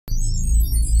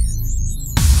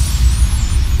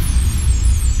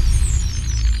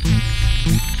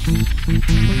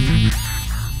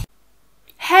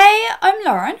I'm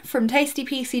Lauren from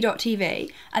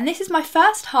tastypc.tv and this is my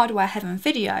first HardwareHeaven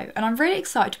video and I'm really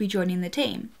excited to be joining the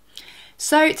team.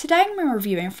 So today I'm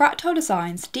reviewing Fractal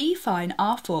Design's Define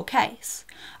R4 case.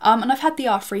 And I've had the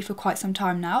R3 for quite some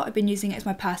time now. I've been using it as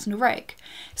my personal rig.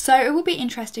 So it will be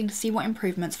interesting to see what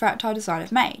improvements Fractal Design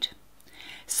have made.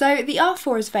 So the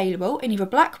R4 is available in either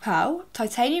black pearl,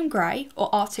 titanium grey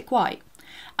or arctic white.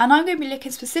 And I'm going to be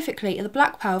looking specifically at the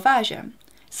black pearl version.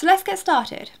 So let's get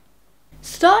started.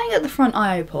 Starting at the front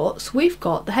I/O ports, we've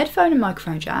got the headphone and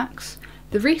microphone jacks,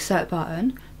 the reset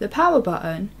button, the power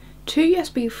button, 2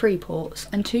 USB 3 ports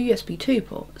and 2 USB 2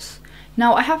 ports.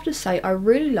 Now I have to say I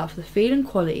really love the feel and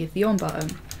quality of the on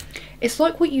button. It's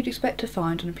like what you'd expect to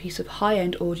find on a piece of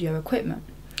high-end audio equipment.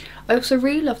 I also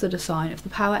really love the design of the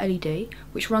power LED,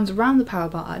 which runs around the power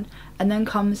button and then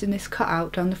comes in this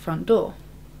cutout down the front door.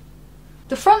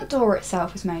 The front door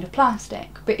itself is made of plastic,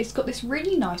 but it's got this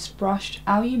really nice brushed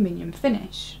aluminium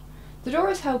finish. The door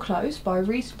is held closed by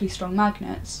reasonably strong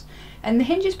magnets, and the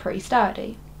hinge is pretty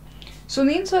sturdy. So on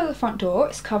the inside of the front door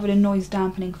it's covered in noise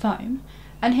dampening foam,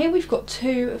 and here we've got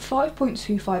two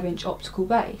 5.25 inch optical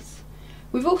bays.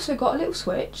 We've also got a little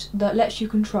switch that lets you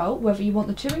control whether you want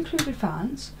the 2 included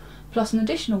fans, plus an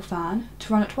additional fan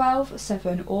to run at 12,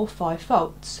 7 or 5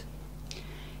 volts.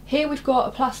 Here we've got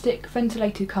a plastic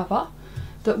ventilated cover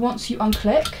that once you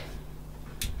unclick,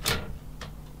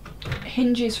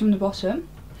 hinges from the bottom.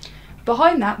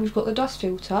 Behind that we've got the dust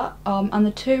filter and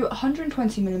the two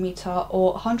 120mm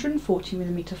or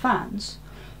 140mm fans,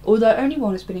 although only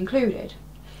one has been included.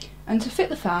 And to fit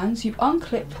the fans you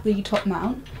unclip the top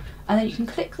mount and then you can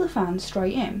click the fans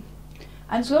straight in.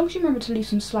 And as long as you remember to leave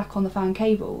some slack on the fan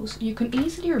cables, you can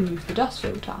easily remove the dust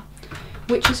filter,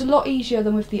 which is a lot easier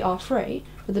than with the R3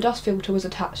 where the dust filter was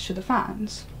attached to the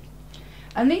fans.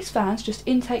 And these fans just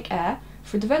intake air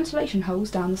through the ventilation holes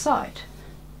down the side.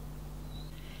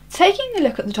 Taking a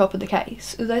look at the top of the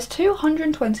case, there's two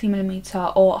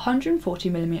 120mm or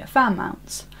 140mm fan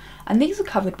mounts, and these are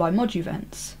covered by module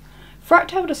vents.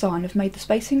 Fractal Design have made the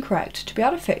spacing correct to be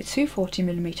able to fit a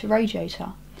 240mm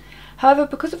radiator. However,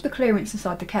 because of the clearance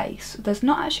inside the case, there's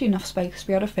not actually enough space to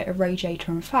be able to fit a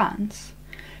radiator and fans.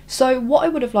 So what I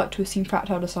would have liked to have seen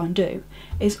Fractal Design do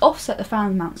is offset the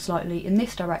fan mount slightly in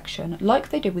this direction like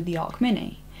they did with the Arc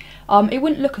Mini. It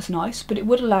wouldn't look as nice, but it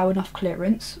would allow enough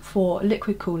clearance for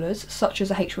liquid coolers such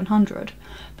as a H100,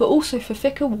 but also for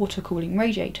thicker water cooling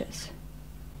radiators.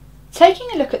 Taking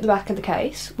a look at the back of the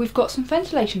case, we've got some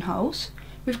ventilation holes,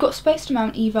 we've got space to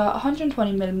mount either a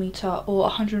 120mm or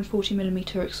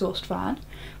 140mm exhaust fan,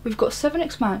 we've got 7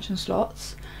 expansion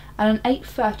slots, and an 8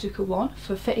 vertical one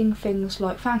for fitting things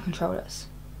like fan controllers.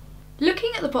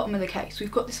 Looking at the bottom of the case,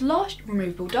 we've got this large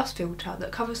removable dust filter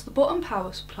that covers the bottom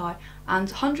power supply and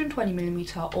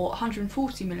 120mm or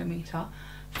 140mm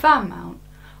fan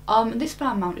mount. This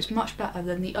fan mount is much better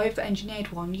than the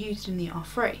over-engineered one used in the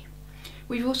R3.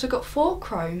 We've also got 4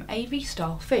 chrome AV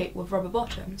style feet with rubber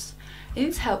bottoms.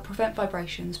 These help prevent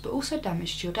vibrations but also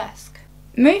damage to your desk.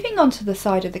 Moving on to the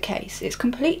side of the case, it's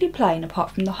completely plain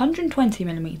apart from the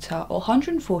 120mm or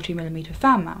 140mm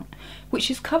fan mount, which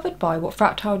is covered by what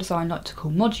Fractal Design like to call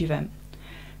module vent.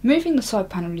 Moving the side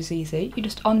panel is easy. You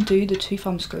just undo the 2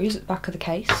 thumb screws at the back of the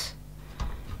case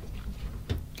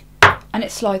and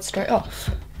it slides straight off.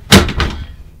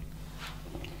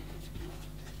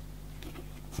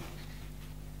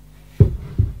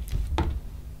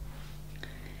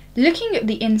 Looking at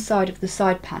the inside of the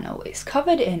side panel, it's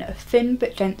covered in a thin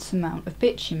but dense amount of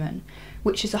bitumen,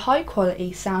 which is a high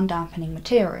quality sound dampening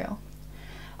material.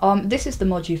 This is the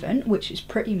module vent, which is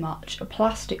pretty much a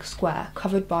plastic square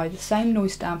covered by the same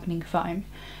noise dampening foam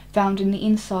found in the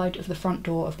inside of the front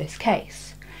door of this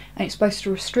case, and it's supposed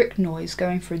to restrict noise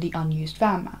going through the unused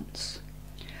fan mounts.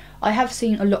 I have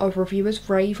seen a lot of reviewers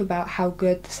rave about how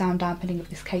good the sound dampening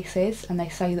of this case is, and they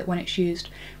say that when it's used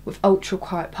with ultra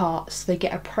quiet parts they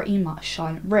get a pretty much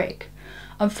silent rig.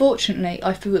 Unfortunately,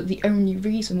 I feel that the only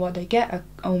reason why they get an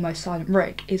almost silent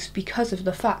rig is because of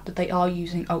the fact that they are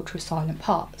using ultra silent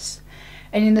parts.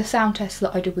 And in the sound test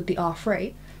that I did with the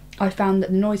R3, I found that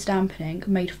the noise dampening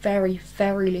made very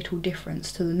little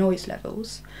difference to the noise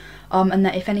levels, and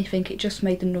that if anything it just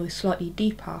made the noise slightly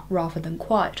deeper rather than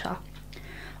quieter.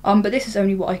 But this is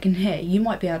only what I can hear. You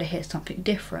might be able to hear something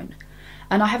different.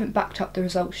 And I haven't backed up the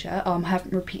results yet. I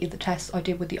haven't repeated the tests I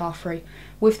did with the R3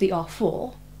 with the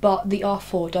R4, but the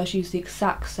R4 does use the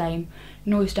exact same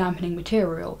noise dampening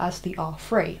material as the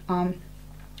R3.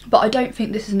 But I don't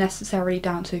think this is necessarily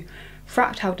down to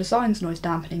Fractal Design's noise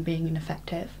dampening being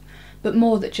ineffective, but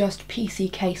more that just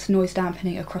PC case noise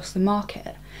dampening across the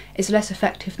market is less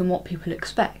effective than what people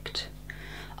expect.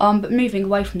 But moving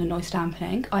away from the noise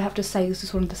dampening, I have to say this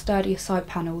is one of the sturdiest side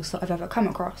panels that I've ever come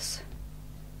across.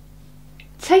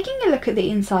 Taking a look at the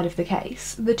inside of the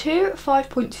case, the two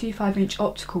 5.25 inch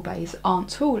optical bays aren't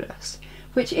toolless,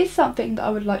 which is something that I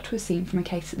would like to have seen from a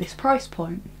case at this price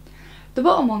point. The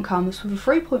bottom one comes with a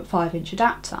 3.5 inch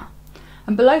adapter,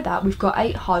 and below that we've got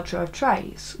 8 hard drive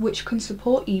trays, which can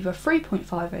support either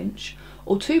 3.5 inch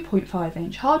or 2.5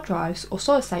 inch hard drives or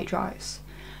solid state drives,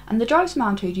 and the drives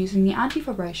mounted using the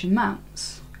anti-vibration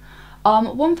mounts.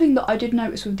 One thing that I did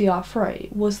notice with the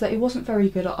R3 was that it wasn't very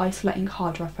good at isolating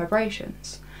hard drive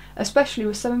vibrations, especially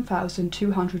with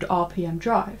 7,200 RPM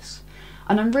drives,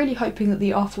 and I'm really hoping that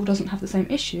the R4 doesn't have the same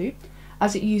issue,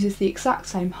 as it uses the exact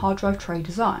same hard drive tray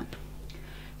design.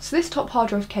 So this top hard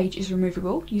drive cage is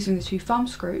removable using the 2 thumb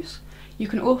screws. You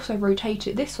can also rotate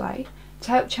it this way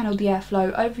to help channel the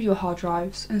airflow over your hard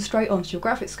drives and straight onto your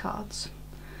graphics cards.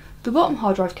 The bottom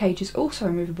hard drive cage is also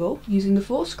removable using the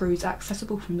 4 screws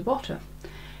accessible from the bottom.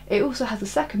 It also has a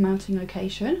second mounting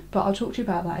location, but I'll talk to you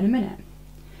about that in a minute.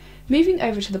 Moving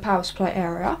over to the power supply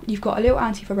area, you've got a little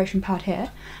anti-vibration pad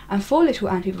here and 4 little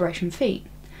anti-vibration feet.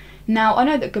 Now, I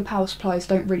know that good power supplies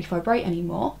don't really vibrate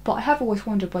anymore, but I have always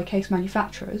wondered why case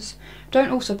manufacturers don't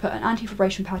also put an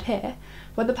anti-vibration pad here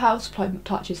where the power supply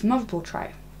touches the motherboard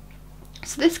tray.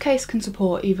 So this case can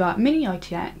support either mini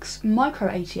ATX, micro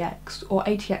ATX or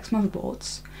ATX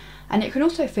motherboards, and it can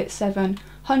also fit 7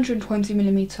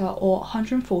 120mm or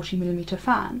 140mm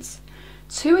fans,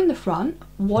 2 in the front,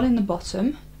 1 in the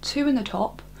bottom, 2 in the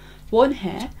top, 1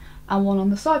 here and 1 on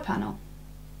the side panel.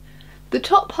 The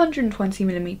top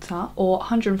 120mm or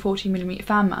 140mm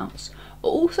fan mounts are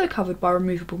also covered by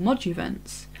removable module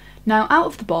vents. Now, out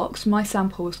of the box, my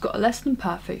sample has got a less than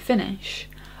perfect finish.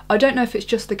 I don't know if it's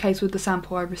just the case with the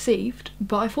sample I received,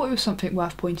 but I thought it was something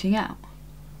worth pointing out.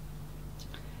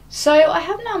 So I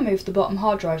have now moved the bottom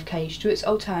hard drive cage to its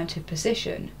alternative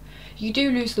position. You do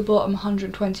lose the bottom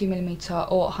 120mm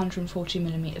or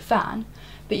 140mm fan,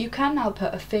 but you can now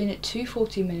put a thin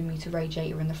 240mm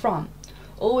radiator in the front,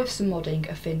 or with some modding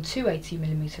a thin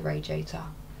 280mm radiator.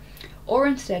 Or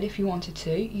instead, if you wanted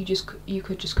to, you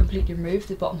could just completely remove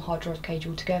the bottom hard drive cage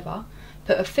altogether,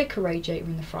 put a thicker radiator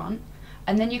in the front,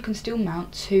 and then you can still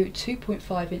mount 2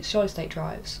 2.5 inch solid state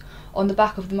drives on the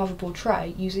back of the motherboard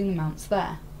tray using the mounts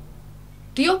there.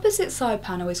 The opposite side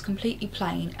panel is completely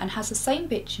plain and has the same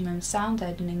bitumen sound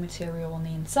deadening material on the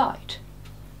inside.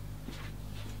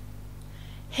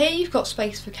 Here you've got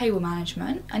space for cable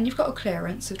management, and you've got a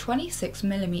clearance of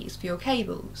 26mm for your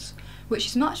cables, which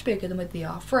is much bigger than with the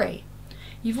R3.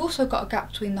 You've also got a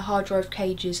gap between the hard drive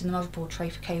cages and the motherboard tray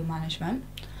for cable management,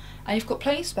 and you've got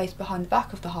plenty of space behind the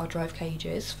back of the hard drive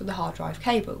cages for the hard drive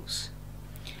cables.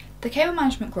 The cable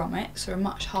management grommets are a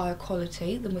much higher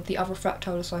quality than with the other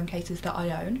Fractal Design cases that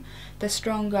I own. They're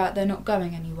stronger, they're not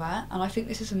going anywhere, and I think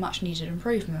this is a much needed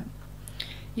improvement.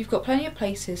 You've got plenty of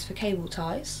places for cable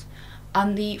ties,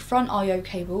 and the front I/O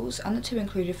cables and the 2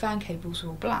 included fan cables are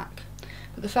all black,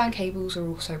 but the fan cables are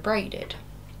also braided.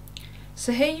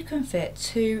 So here you can fit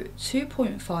 2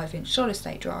 2.5 inch solid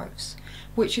state drives,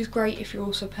 which is great if you're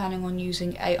also planning on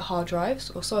using 8 hard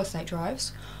drives or solid state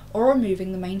drives, or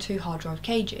removing the main 2 hard drive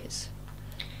cages.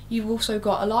 You've also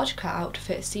got a large cutout to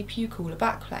fit a CPU cooler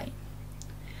backplate.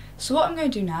 So what I'm going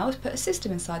to do now is put a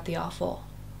system inside the R4.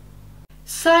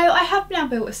 So I have now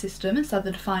built a system inside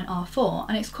the Define R4,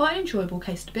 and it's quite an enjoyable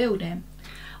case to build in.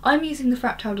 I'm using the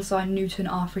Fractal Design Newton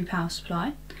R3 power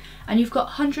supply, and you've got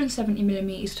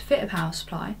 170mm to fit a power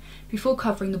supply before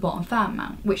covering the bottom fan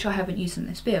mount, which I haven't used in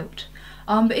this build.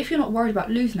 But if you're not worried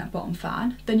about losing that bottom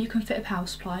fan, then you can fit a power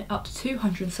supply up to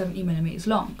 270mm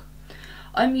long.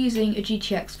 I'm using a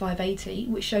GTX 580,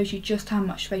 which shows you just how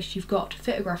much space you've got to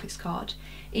fit a graphics card,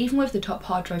 even with the top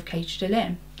hard drive cage still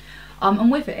in.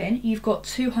 And with it in, you've got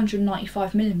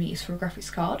 295mm for a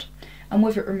graphics card, and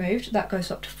with it removed, that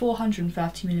goes up to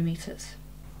 430mm.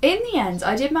 In the end,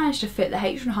 I did manage to fit the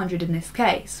H100 in this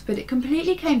case, but it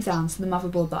completely came down to the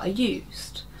motherboard that I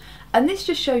used. And this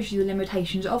just shows you the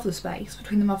limitations of the space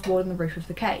between the motherboard and the roof of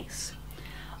the case.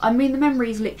 I mean, the memory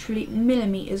is literally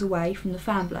millimetres away from the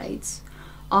fan blades,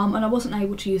 and I wasn't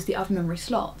able to use the other memory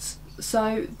slots.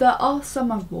 So there are some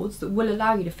motherboards that will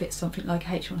allow you to fit something like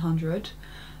a H100,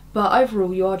 but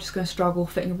overall you are just going to struggle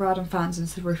fitting random fans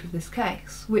into the roof of this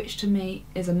case, which to me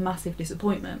is a massive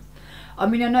disappointment. I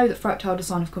mean, I know that Fractal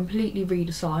Design have completely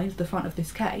redesigned the front of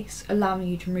this case, allowing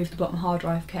you to remove the bottom hard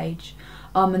drive cage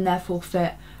and therefore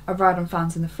fit a random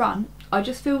fans in the front. I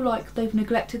just feel like they've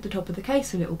neglected the top of the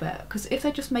case a little bit, because if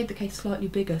they just made the case slightly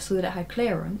bigger so that it had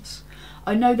clearance,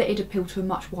 I know that it'd appeal to a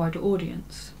much wider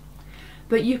audience.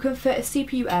 but you can fit a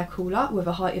CPU air cooler with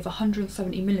a height of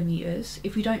 170mm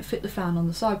if you don't fit the fan on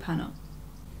the side panel.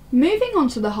 Moving on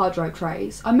to the hard drive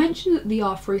trays, I mentioned that the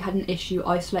R3 had an issue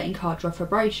isolating hard drive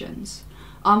vibrations,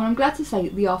 and I'm glad to say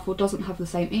that the R4 doesn't have the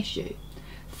same issue.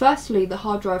 Firstly, the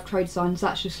hard drive tray design is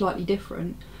actually slightly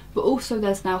different, but also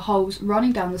there's now holes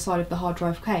running down the side of the hard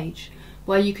drive cage,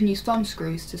 where you can use thumb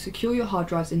screws to secure your hard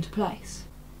drives into place.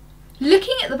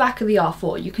 Looking at the back of the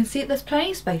R4, you can see that there's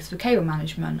plenty of space for cable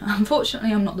management.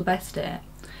 Unfortunately, I'm not the best at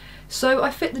it. So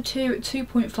I fit the two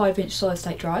 2.5 inch solid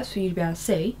state drives for you to be able to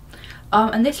see,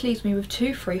 and this leaves me with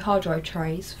 2 free hard drive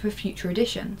trays for future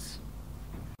editions.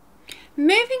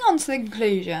 Moving on to the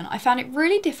conclusion, I found it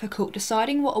really difficult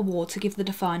deciding what award to give the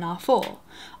Define R4.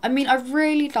 I mean, I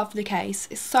really love the case,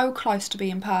 it's so close to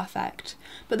being perfect,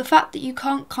 but the fact that you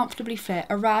can't comfortably fit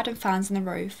a rad and fans in the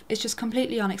roof is just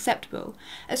completely unacceptable,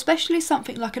 especially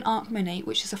something like an Arc Mini,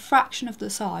 which is a fraction of the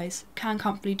size, can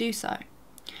comfortably do so.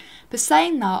 But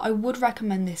saying that, I would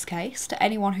recommend this case to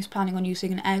anyone who's planning on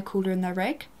using an air cooler in their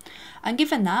rig. And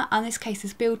given that, and this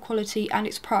case's build quality and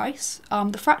its price,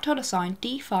 the Fractal Design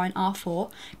Define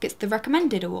R4 gets the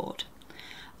recommended award.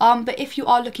 But if you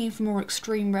are looking for a more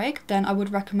extreme rig, then I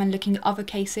would recommend looking at other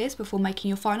cases before making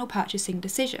your final purchasing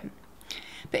decision.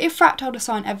 But if Fractal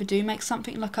Design ever do make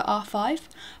something like an R5,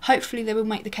 hopefully they will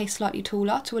make the case slightly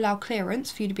taller to allow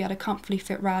clearance for you to be able to comfortably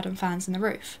fit rad and fans in the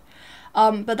roof.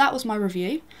 But that was my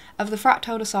review of the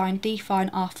Fractal Design Define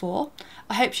R4.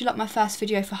 I hope you liked my first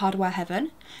video for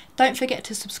HardwareHeaven. Don't forget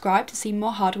to subscribe to see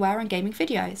more hardware and gaming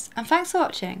videos, and thanks for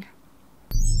watching.